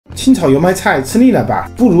清炒油麦菜吃腻了吧？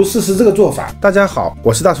不如试试这个做法。大家好，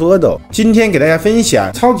我是大厨阿斗，今天给大家分享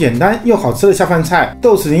超简单又好吃的下饭菜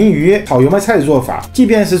豆豉鲮鱼炒油麦菜的做法。即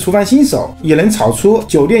便是厨房新手，也能炒出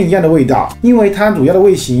酒店一样的味道，因为它主要的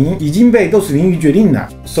味型已经被豆豉鲮鱼决定了。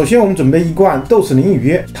首先我们准备一罐豆豉鲮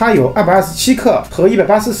鱼，它有227克和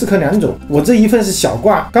184克两种，我这一份是小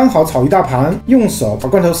罐，刚好炒一大盘。用手把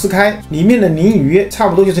罐头撕开，里面的鲮鱼差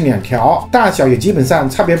不多就是2条，大小也基本上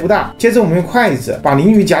差别不大。接着我们用筷子把鲮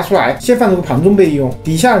鱼夹出来，先放入盘中备用。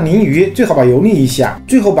底下的鲮鱼最好把油沥一下，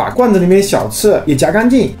最后把罐子里面的小刺也夹干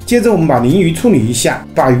净。接着我们把鲮鱼处理一下，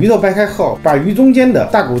把鱼肉掰开后，把鱼中间的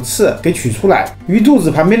大骨刺给取出来，鱼肚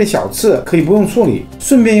子旁边的小刺可以不用处理，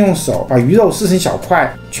顺便用手把鱼肉撕成小块。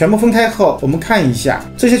全部分开后，我们看一下，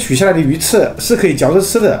这些取下来的鱼刺是可以嚼着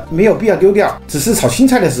吃的，没有必要丢掉，只是炒青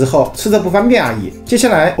菜的时候吃着不方便而已。接下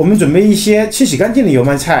来我们准备一些清洗干净的油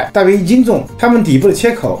麦菜，大约1斤重，它们底部的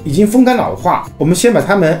切口已经风干老化，我们先把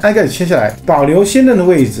它们挨个切下来，保留鲜嫩的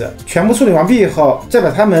位置。全部处理完毕以后，再把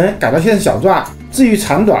它们改刀切成小段。至于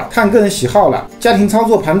长短看个人喜好了，家庭操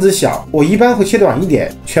作盘子小，我一般会切短一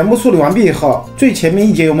点。全部处理完毕以后，最前面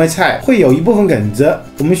一节油麦菜会有一部分梗子，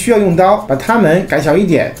我们需要用刀把它们改小一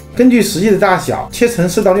点，根据实际的大小切成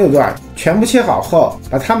4到6段。全部切好后，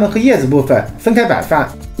把它们和叶子部分分开摆放，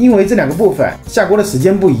因为这2个部分下锅的时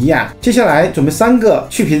间不一样。接下来准备3个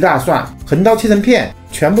去皮的大蒜，横刀切成片。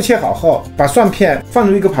全部切好后，把蒜片放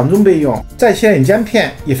入一个盘中备用，再切点姜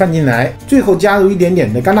片也放进来，最后加入一点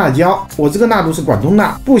点的干辣椒，我这个辣度是广东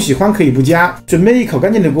辣，不喜欢可以不加。准备一口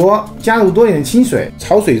干净的锅，加入多点的清水，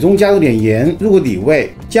炒水中加入点盐入个底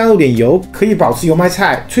味，加入点油，可以保持油麦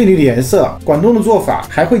菜翠绿的颜色。广东的做法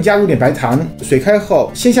还会加入点白糖。水开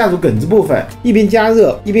后，先下入梗子部分，一边加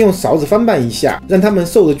热一边用勺子翻拌一下，让它们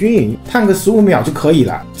受得均匀，烫个15秒就可以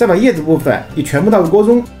了。再把叶子部分也全部倒入锅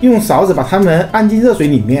中，用勺子把它们按进热水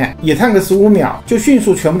里面，也烫个15秒，就迅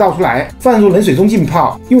速全部倒出来，放入冷水中浸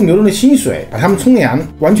泡，用流动的清水把它们冲凉，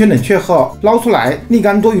完全冷却后捞出来，沥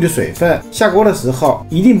干多余的水分。下锅的时候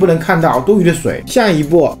一定不能看到多余的水。下一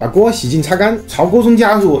步把锅洗净擦干，朝锅中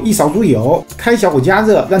加入1勺猪油，开小火加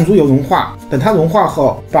热，让猪油融化。等它融化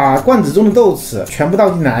后，把罐子中的豆豉全部倒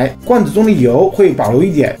进来，罐子中的油会保留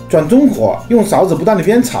一点，转中火，用勺子不断的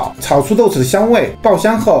煸炒，炒出豆豉的香味。爆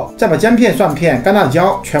香后，再把姜片、蒜片、干辣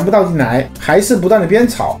椒全部倒进来，还是不断的煸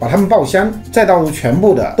炒，把它们爆香。再倒入全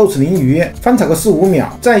部的豆豉鲮鱼，翻炒个4、5秒，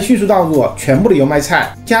再迅速倒入全部的油麦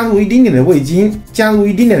菜，加入一丁点的味精，加入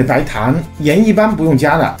一丁点的白糖，盐一般不用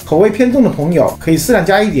加了，口味偏重的朋友可以适量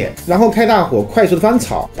加一点。然后开大火快速的翻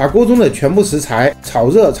炒，把锅中的全部食材炒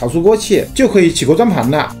热，炒出锅气，就可以起锅装盘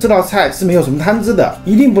了。这道菜是没有什么汤汁的，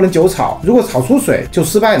一定不能久炒，如果炒出水就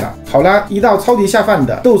失败了。好了，一道超级下饭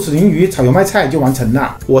的豆豉鲮鱼炒油麦菜就完成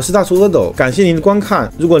了。我是大厨阿斗，感谢您的观看。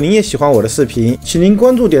如果您也喜欢我的视频，请您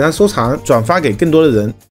关注、点赞、收藏、转发给更多的人。